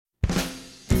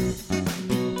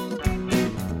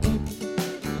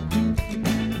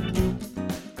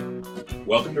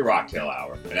Welcome to Rocktail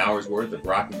Hour, an hour's worth of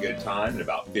rockin' good time in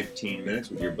about 15 minutes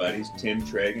with your buddies Tim,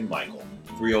 Treg, and Michael.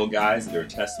 Three old guys that are a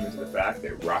testament to the fact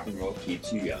that rock and roll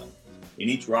keeps you young. In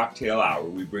each Rocktail Hour,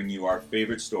 we bring you our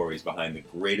favorite stories behind the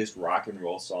greatest rock and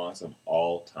roll songs of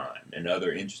all time, and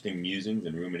other interesting musings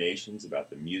and ruminations about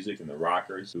the music and the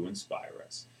rockers who inspire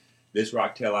us. This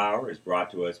Rocktail Hour is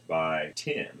brought to us by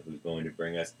Tim, who's going to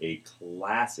bring us a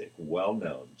classic,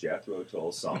 well-known Jethro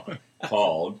Tull song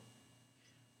called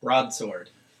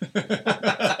Broadsword.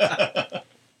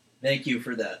 Thank you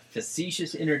for that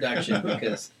facetious introduction,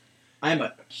 because I'm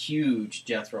a huge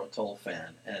Jethro Tull fan,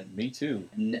 and me too.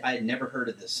 I had never heard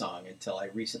of this song until I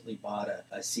recently bought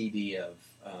a CD of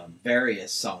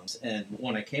various songs, and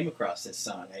when I came across this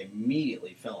song, I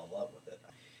immediately fell in love with it.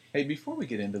 Hey, before we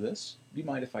get into this, do you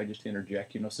mind if I just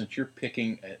interject? Since you're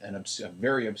picking a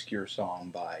very obscure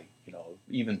song by,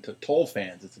 even to Tull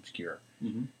fans, it's obscure,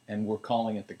 and we're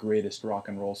calling it the greatest rock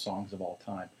and roll songs of all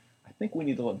time, I think we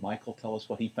need to let Michael tell us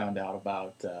what he found out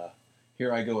about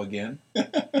Here I Go Again.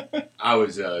 I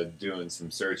was doing some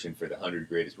searching for the 100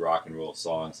 greatest rock and roll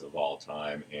songs of all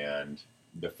time, and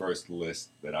the first list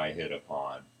that I hit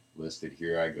upon listed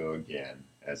Here I Go Again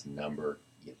as number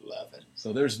 11.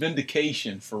 So there's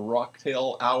vindication for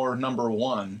Rocktail Hour number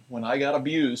 1 when I got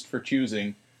abused for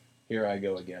choosing Here I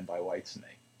Go Again by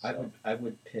Whitesnake. So. I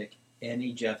would pick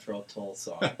any Jethro Tull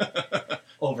song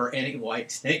over any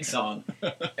Whitesnake song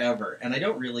ever. And I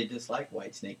don't really dislike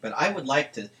Whitesnake, but I'd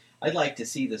like to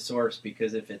see the source,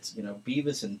 because if it's,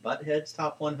 Beavis and Butthead's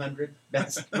top 100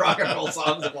 best rock and roll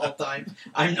songs of all time,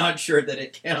 I'm not sure that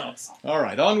it counts. All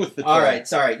right, on with the All right,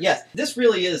 sorry. Yes, this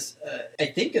really is, I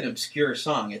think, an obscure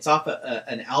song. It's off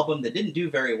an album that didn't do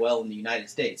very well in the United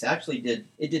States. Actually,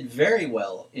 it did very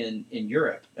well in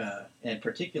Europe, and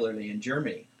particularly in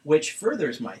Germany, which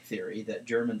furthers my theory that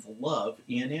Germans love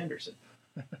Ian Anderson.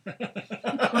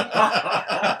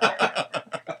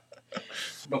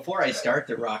 Before I start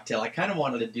the Rocktail, I kind of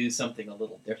wanted to do something a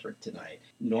little different tonight.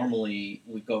 Normally,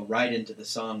 we go right into the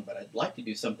song, but I'd like to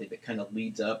do something that kind of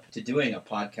leads up to doing a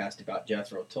podcast about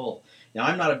Jethro Tull. Now,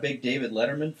 I'm not a big David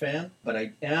Letterman fan, but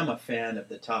I am a fan of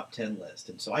the top 10 list,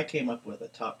 and so I came up with a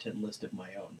top 10 list of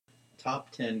my own. Top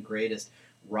 10 greatest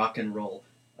rock and roll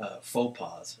faux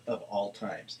pas of all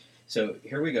times. So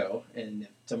here we go, and if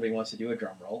somebody wants to do a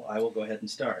drum roll, I will go ahead and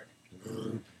start.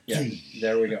 Yeah,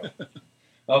 there we go.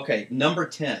 Okay, number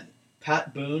 10,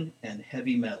 Pat Boone and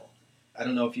Heavy Metal. I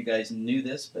don't know if you guys knew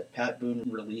this, but Pat Boone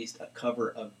released a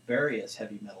cover of various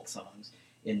heavy metal songs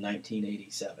in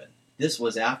 1987. This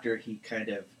was after he kind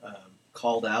of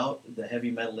called out the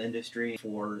heavy metal industry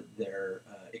for their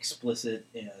explicit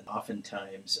and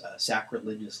oftentimes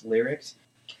sacrilegious lyrics.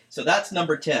 So that's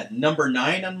number 10. Number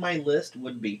 9 on my list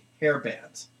would be hair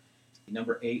bands.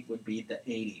 Number 8 would be the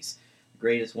 80s.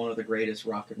 One of the greatest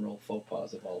rock and roll faux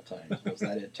pas of all time was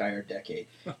that entire decade.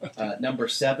 Number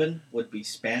 7 would be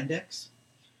spandex.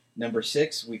 Number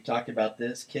 6, we've talked about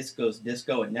this, Kiss Goes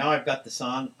Disco, and now I've got the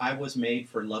song I Was Made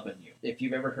for Lovin' You. If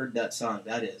you've ever heard that song,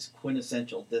 that is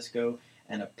quintessential disco,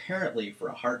 and apparently for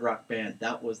a hard rock band,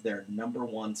 that was their number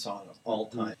 1 song of all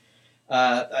time.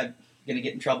 I'm going to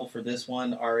get in trouble for this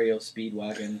one, REO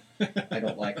Speedwagon. I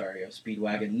don't like REO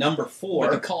Speedwagon. Number 4...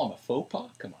 What, you call him a faux pas?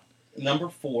 Come on. Number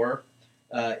 4...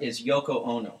 is Yoko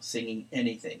Ono singing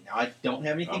Anything. Now, I don't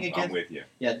have anything against... I'm with you.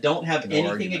 Yeah, don't have No anything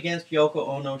argument. against Yoko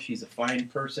Ono. She's a fine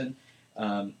person.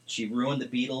 She ruined the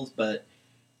Beatles, but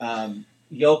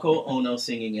Yoko Ono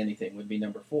singing Anything would be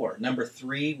number 4. Number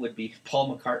 3 would be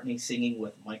Paul McCartney singing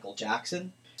with Michael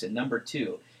Jackson. And number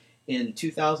 2, in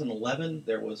 2011,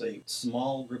 there was a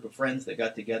small group of friends that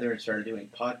got together and started doing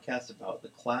podcasts about the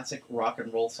classic rock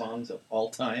and roll songs of all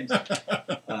time.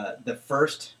 The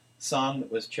first song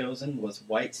that was chosen was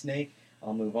Whitesnake.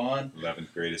 I'll move on.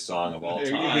 11th greatest song of all There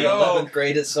you time. The go. 11th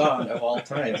greatest song of all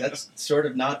time. That's sort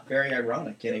of not very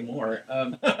ironic anymore.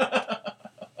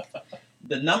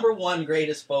 The number 1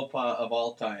 greatest faux pas of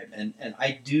all time, and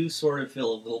I do sort of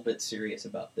feel a little bit serious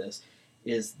about this,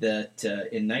 is that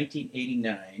in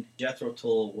 1989, Jethro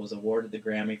Tull was awarded the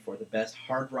Grammy for the best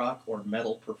hard rock or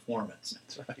metal performance.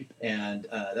 That's right. And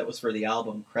that was for the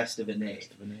album Crest of a Knave.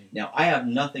 Crest of a Knave. Now, I have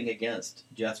nothing against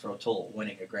Jethro Tull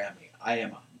winning a Grammy. I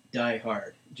am a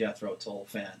diehard Jethro Tull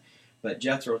fan. But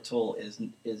Jethro Tull is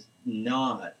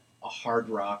not a hard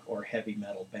rock or heavy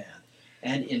metal band.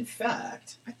 And in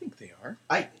fact, I think they are.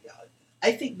 I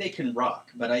think they can rock,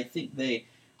 but I think they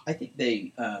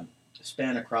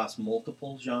span across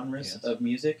multiple genres Yes. of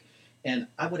music. And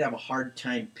I would have a hard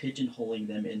time pigeonholing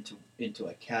them into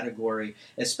a category,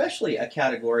 especially a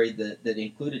category that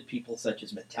included people such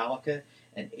as Metallica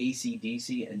and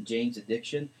AC/DC and Jane's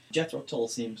Addiction. Jethro Tull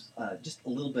seems just a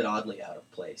little bit oddly out of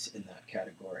place in that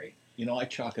category. You know, I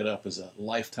chalk it up as a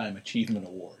Lifetime Achievement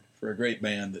Award for a great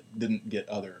band that didn't get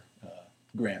other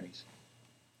Grammys.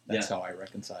 That's how I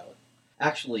reconcile it.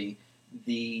 Actually,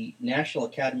 the National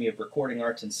Academy of Recording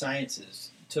Arts and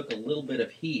Sciences took a little bit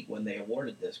of heat when they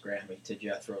awarded this Grammy to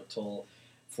Jethro Tull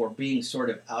for being sort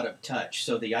of out of touch.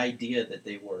 So the idea that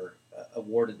they were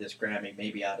awarded this Grammy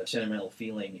maybe out of sentimental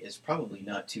feeling is probably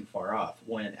not too far off.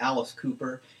 When Alice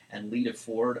Cooper and Lita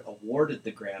Ford awarded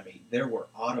the Grammy, there were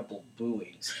audible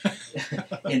booings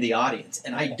in the audience.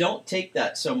 And I don't take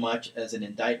that so much as an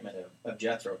indictment of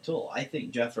Jethro Tull. I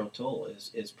think Jethro Tull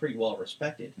is pretty well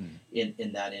respected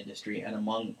in that industry and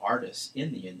among artists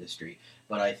in the industry.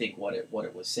 But I think what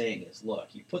it was saying is, look,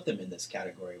 you put them in this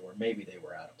category where maybe they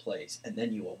were out of place, and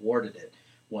then you awarded it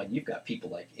when you've got people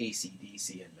like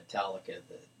AC/DC and Metallica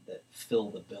that fill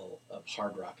the bill of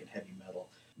hard rock and heavy metal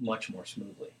much more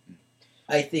smoothly.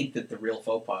 I think that the real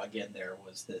faux pas again there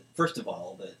was that, first of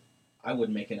all, that I would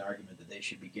make an argument that they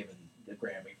should be given the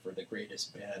Grammy for the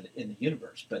greatest band in the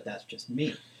universe, but that's just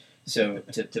me. So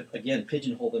to again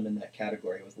pigeonhole them in that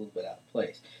category was a little bit out of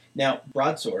place. Now,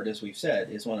 Broadsword, as we've said,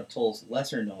 is one of Tull's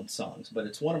lesser-known songs, but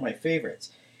it's one of my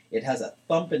favorites. It has a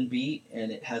thumping beat,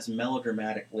 and it has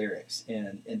melodramatic lyrics,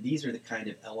 and these are the kind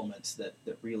of elements that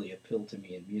really appeal to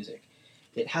me in music.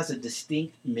 It has a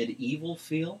distinct medieval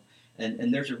feel,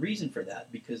 and there's a reason for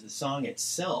that, because the song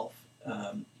itself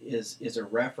is a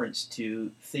reference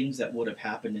to things that would have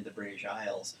happened in the British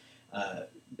Isles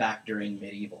back during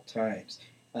medieval times.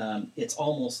 It's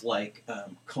almost like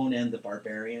Conan the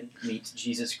Barbarian meets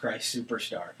Jesus Christ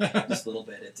Superstar, just a little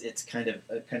bit. It's kind of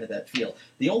that feel.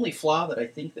 The only flaw that I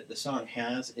think that the song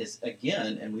has is,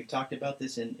 again, and we've talked about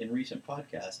this in recent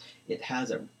podcasts, it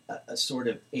has a sort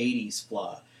of 80s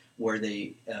flaw where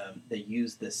they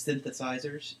use the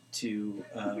synthesizers to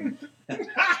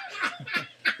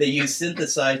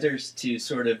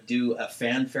sort of do a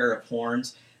fanfare of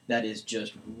horns that is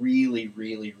just really,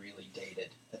 really, really dated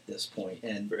at this point.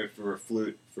 And for a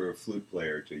flute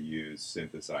player to use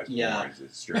synthesized horns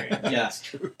is strange. Yeah, That's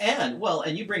true. and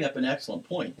you bring up an excellent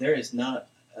point. There is not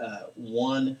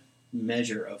one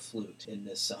measure of flute in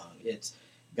this song. It's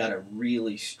got a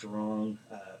really strong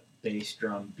bass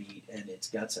drum beat, and it's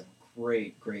got some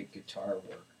great guitar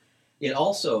work. It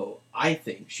also, I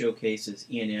think, showcases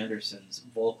Ian Anderson's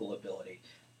vocal ability.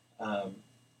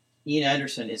 Ian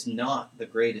Anderson is not the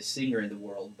greatest singer in the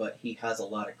world, but he has a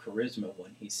lot of charisma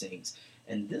when he sings.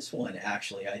 And this one,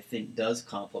 actually, I think does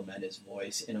complement his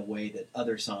voice in a way that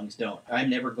other songs don't. I'm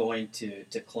never going to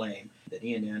claim that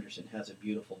Ian Anderson has a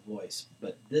beautiful voice,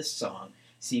 but this song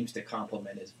seems to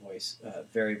complement his voice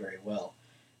very, very well.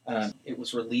 It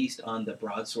was released on the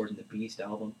Broadsword and the Beast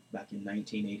album back in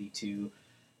 1982,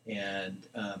 and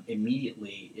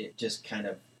immediately it just kind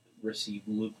of received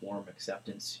lukewarm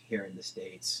acceptance here in the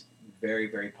States. Very,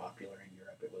 very popular in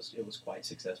Europe. It was quite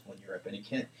successful in Europe, and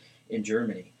again in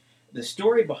Germany. The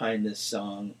story behind this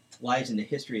song lies in the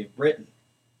history of Britain.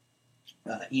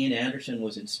 Ian Anderson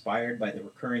was inspired by the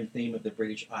recurring theme of the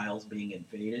British Isles being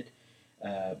invaded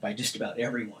by just about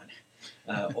everyone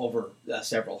over a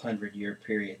several hundred-year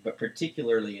period, but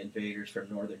particularly invaders from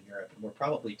Northern Europe. And we're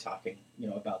probably talking,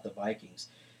 about the Vikings.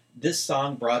 This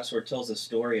song, Broadsword, tells the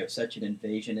story of such an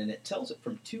invasion, and it tells it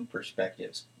from two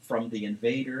perspectives, from the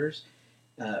invaders'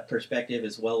 perspective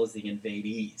as well as the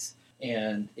invadees.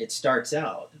 And it starts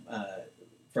out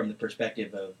from the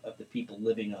perspective of the people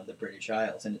living on the British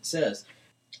Isles. And it says,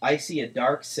 "I see a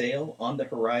dark sail on the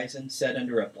horizon set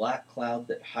under a black cloud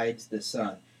that hides the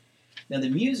sun." Now, the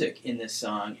music in this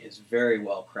song is very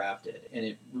well crafted, and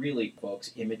it really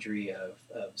evokes imagery of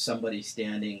somebody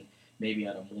standing maybe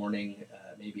on a morning,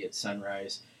 maybe at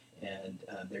sunrise, and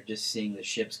they're just seeing the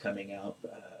ships coming out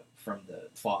from the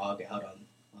fog out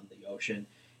on the ocean,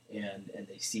 and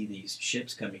they see these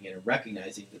ships coming in and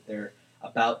recognizing that they're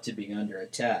about to be under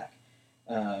attack.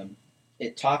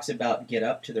 It talks about get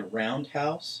up to the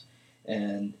roundhouse,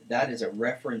 and that is a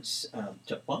reference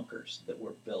to bunkers that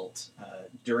were built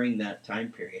during that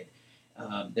time period.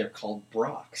 They're called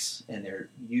brocks, and they're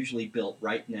usually built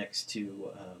right next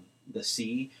to the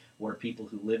sea, where people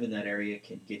who live in that area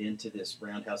can get into this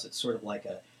roundhouse. It's sort of like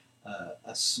a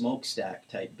smokestack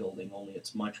type building, only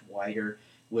it's much wider.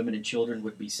 Women and children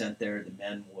would be sent there. The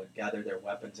men would gather their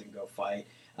weapons and go fight.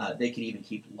 They could even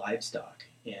keep livestock.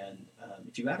 And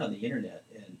if you go out on the internet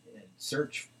and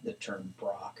search the term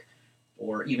brock,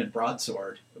 or even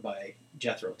broadsword by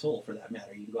Jethro Tull, for that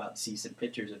matter. You can go out and see some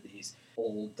pictures of these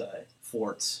old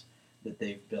forts that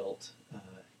they've built,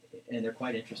 and they're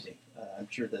quite interesting. I'm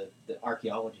sure the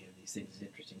archaeology of these things is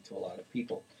interesting to a lot of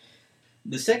people.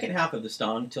 The second half of the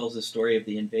song tells the story of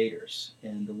the invaders,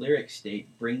 and the lyrics state,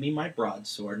 "Bring me my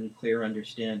broadsword and clear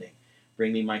understanding.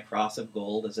 Bring me my cross of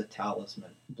gold as a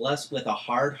talisman. Bless with a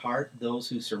hard heart those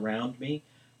who surround me.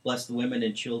 Bless the women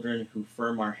and children who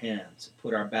firm our hands.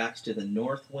 Put our backs to the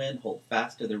north wind, hold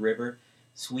fast to the river.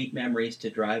 Sweet memories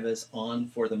to drive us on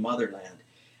for the motherland."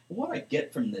 What I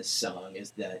get from this song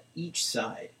is that each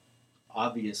side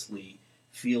obviously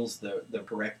feels the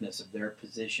correctness of their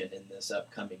position in this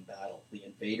upcoming battle. The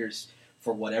invaders,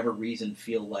 for whatever reason,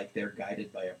 feel like they're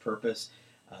guided by a purpose,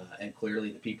 and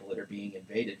clearly the people that are being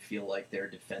invaded feel like they're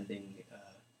defending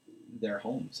their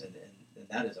homes, and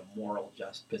that is a moral,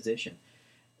 just position.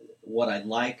 What I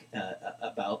like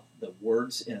about the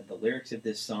words and the lyrics of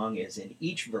this song is in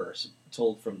each verse,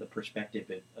 told from the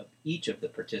perspective of each of the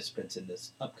participants in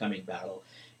this upcoming battle,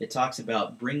 it talks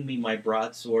about, "Bring me my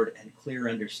broadsword and clear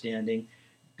understanding.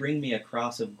 Bring me a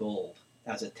cross of gold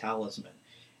as a talisman."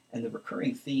 And the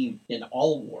recurring theme in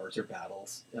all wars or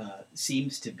battles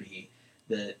seems to be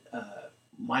that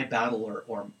my battle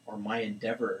or my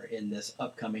endeavor in this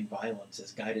upcoming violence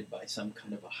is guided by some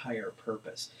kind of a higher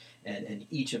purpose. And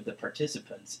each of the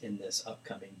participants in this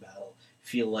upcoming battle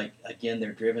feel like, again,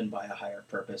 they're driven by a higher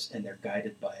purpose, and they're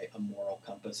guided by a moral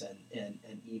compass,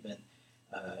 and even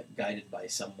guided by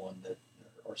someone that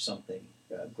or something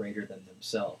greater than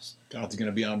themselves. God's going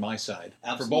to be on my side.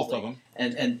 Absolutely. For both of them.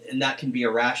 And that can be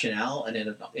a rationale, and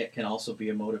it can also be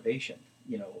a motivation,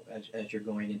 as you're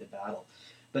going into battle.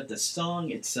 But the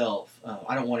song itself,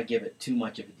 I don't want to give it too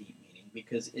much of a deep meaning,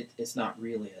 because it's not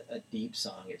really a deep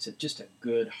song. It's just a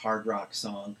good hard rock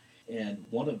song, and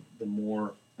one of the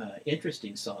more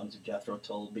interesting songs of Jethro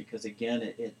Tull, because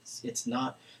again, it's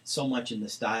not so much in the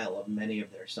style of many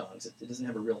of their songs. It doesn't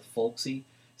have a real folksy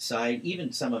side.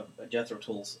 Even some of Jethro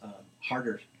Tull's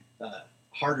harder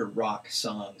rock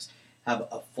songs have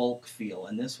a folk feel,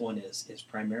 and this one is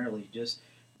primarily just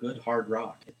good hard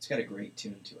rock. It's got a great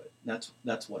tune to it.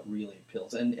 That's what really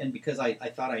appeals. And because I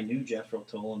thought I knew Jethro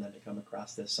Tull, and then to come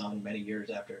across this song many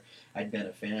years after I'd been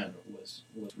a fan was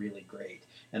really great.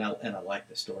 And I like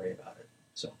the story about it.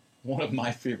 So one of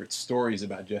my favorite stories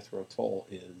about Jethro Tull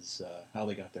is how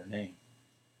they got their name.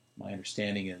 My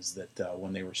understanding is that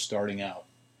when they were starting out,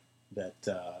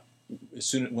 that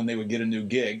when they would get a new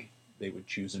gig, they would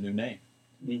choose a new name.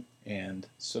 Mm-hmm. And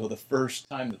so the first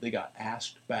time that they got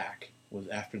asked back was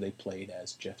after they played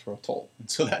as Jethro Tull. And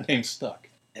so that name stuck.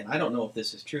 And I don't know if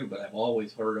this is true, but I've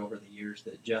always heard over the years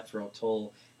that Jethro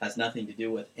Tull has nothing to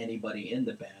do with anybody in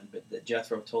the band, but that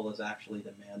Jethro Tull is actually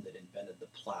the man that invented the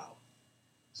plow.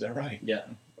 Is that right? Yeah,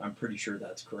 I'm pretty sure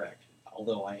that's correct.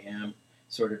 Although I am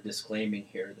sort of disclaiming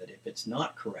here that if it's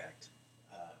not correct,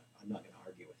 I'm not going to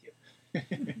argue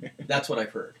with you. That's what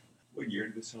I've heard. What year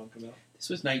did this song come out? This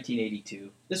was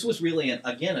 1982. This was really, an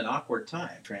awkward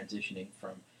time, transitioning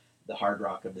from the hard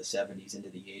rock of the 70s into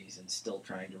the 80s and still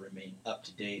trying to remain up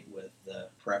to date with the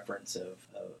preference of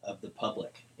the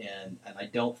public. And I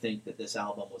don't think that this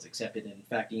album was accepted. In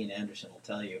fact, Ian Anderson will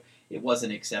tell you it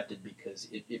wasn't accepted because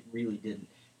it really didn't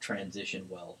transition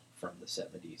well from the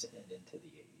 70s and into the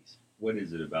 80s. What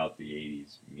is it about the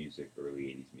 80s music, early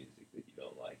 80s music, that you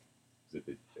don't like? Is it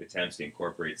the attempts to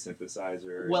incorporate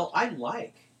synthesizers? Well, I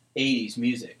like 80s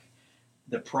music.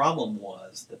 The problem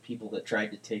was the people that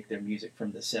tried to take their music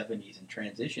from the 70s and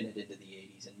transition it into the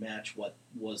 80s and match what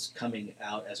was coming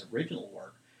out as original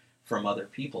work from other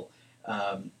people.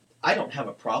 I don't have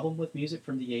a problem with music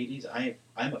from the 80s.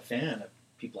 I'm a fan of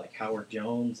people like Howard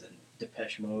Jones and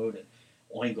Depeche Mode and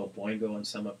Oingo Boingo and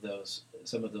some of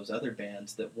those other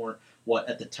bands that weren't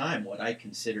at the time what I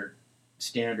considered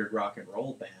standard rock and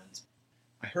roll bands.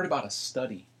 I heard about a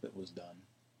study that was done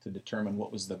to determine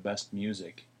what was the best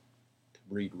music to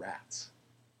breed rats.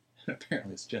 And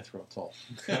apparently it's Jethro Tull.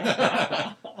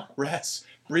 Rats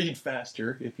breed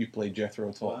faster if you play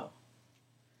Jethro Tull. Wow.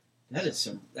 That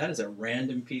is a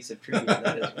random piece of trivia.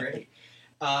 That is great.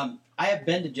 I have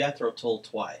been to Jethro Tull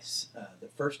twice. The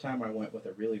first time I went with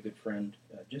a really good friend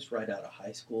just right out of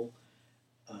high school.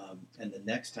 And the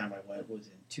next time I went was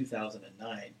in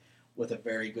 2009 with a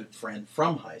very good friend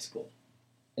from high school.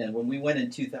 And when we went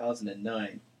in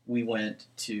 2009, we went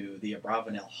to the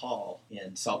Abravanel Hall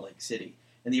in Salt Lake City.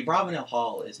 And the Abravanel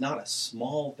Hall is not a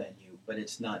small venue, but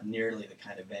it's not nearly the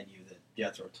kind of venue that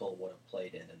Jethro Tull would have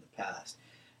played in the past.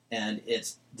 And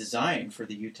it's designed for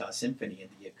the Utah Symphony, and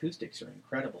the acoustics are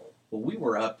incredible. But we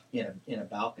were up in a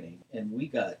balcony, and we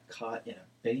got caught in a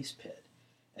bass pit,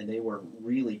 and they were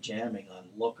really jamming on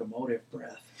Locomotive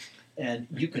Breath. And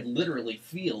you could literally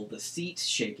feel the seats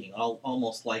shaking,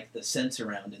 almost like the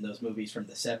Sensurround in those movies from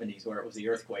the 70s where it was the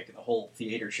earthquake and the whole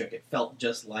theater shook. It felt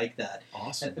just like that.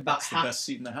 Awesome. And about That's the best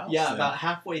seat in the house. Yeah, then. about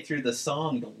halfway through the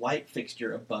song, the light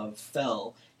fixture above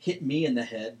fell, hit me in the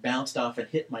head, bounced off and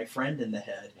hit my friend in the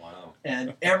head. Wow.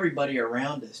 And everybody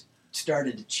around us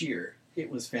started to cheer. It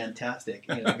was fantastic,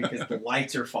 because the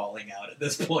lights are falling out at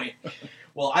this point.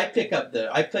 Well, I pick up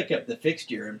the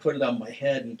fixture and put it on my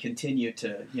head and continue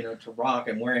to rock.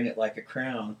 I'm wearing it like a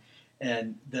crown,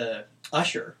 and the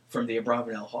usher from the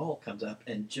Abravanel Hall comes up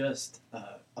and just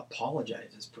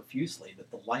apologizes profusely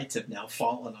that the lights have now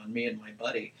fallen on me and my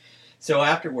buddy. So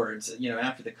afterwards,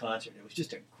 after the concert, it was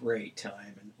just a great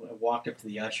time. And I walked up to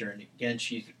the usher, and again,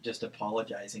 she's just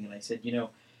apologizing, and I said,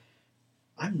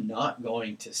 I'm not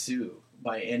going to sue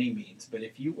by any means, but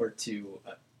if you were to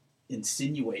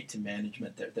insinuate to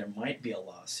management that there might be a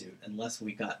lawsuit unless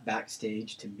we got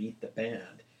backstage to meet the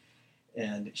band,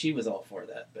 and she was all for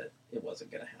that, but it wasn't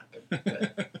going to happen.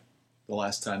 But, the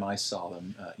last time I saw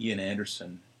them, Ian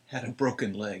Anderson had a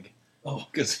broken leg. Oh.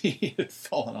 Because he had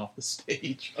fallen off the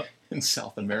stage in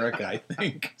South America, I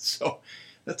think. So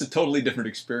that's a totally different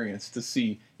experience to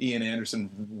see Ian Anderson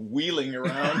wheeling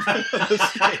around the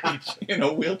stage in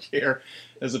a wheelchair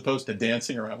as opposed to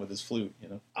dancing around with his flute.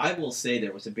 I will say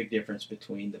there was a big difference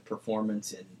between the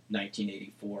performance in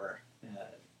 1984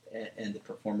 and the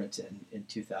performance in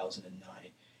 2009.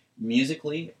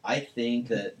 Musically, I think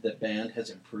that the band has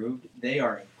improved. They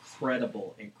are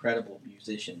incredible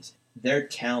musicians. Their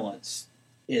talents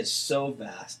is so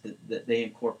vast that they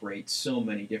incorporate so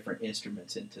many different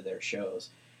instruments into their shows.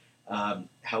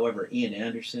 However, Ian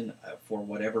Anderson, for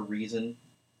whatever reason,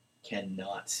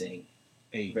 cannot sing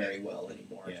very well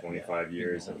anymore. Yeah. 25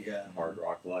 years of hard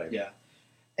rock life. Yeah.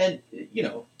 And,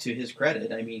 to his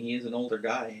credit, I mean, he is an older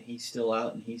guy, and he's still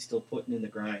out, and he's still putting in the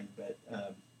grind, but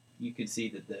you could see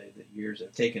that the years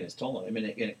have taken its toll on him, and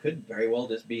it could very well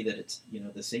just be that it's,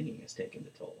 the singing has taken the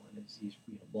toll, and he's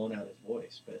blown out his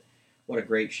voice, but what a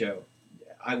great show.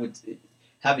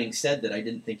 Having said that, I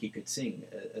didn't think he could sing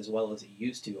as well as he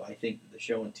used to. I think the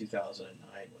show in 2009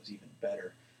 was even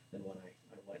better than when I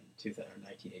went in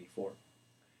 1984.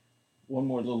 One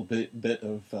more little bit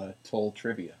of Toll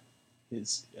trivia.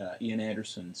 Ian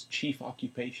Anderson's chief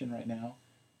occupation right now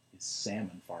is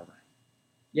salmon farmer.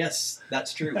 Yes,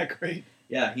 that's true. Isn't that great?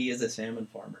 Yeah, he is a salmon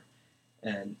farmer.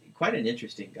 And quite an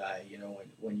interesting guy,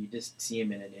 when you just see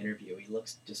him in an interview, he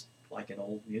looks just like an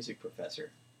old music professor.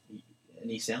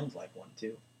 And he sounds like one,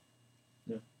 too.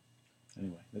 Yeah.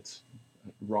 Anyway, that's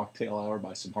Rocktail Hour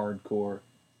by some hardcore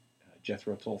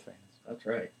Jethro Tull fans. That's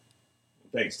right.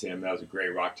 Thanks, Tim. That was a great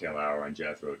Rocktail Hour on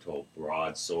Jethro Tull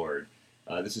Broadsword.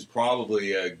 This is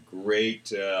probably a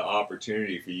great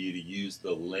opportunity for you to use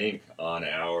the link on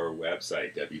our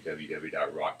website,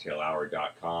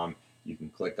 www.rocktailhour.com. You can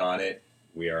click on it.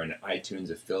 We are an iTunes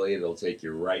affiliate. It'll take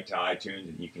you right to iTunes,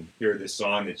 and you can hear this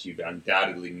song that you've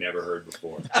undoubtedly never heard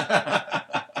before.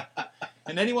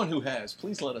 And anyone who has,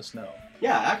 please let us know.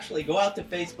 Yeah, actually, go out to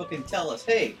Facebook and tell us,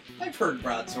 hey, I've heard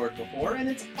Broadsword before, and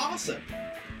it's awesome.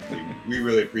 We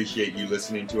really appreciate you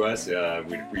listening to us.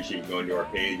 We'd appreciate you going to our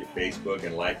page at Facebook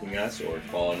and liking us or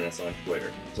following us on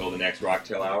Twitter. Until the next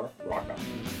Rocktail Hour, rock on.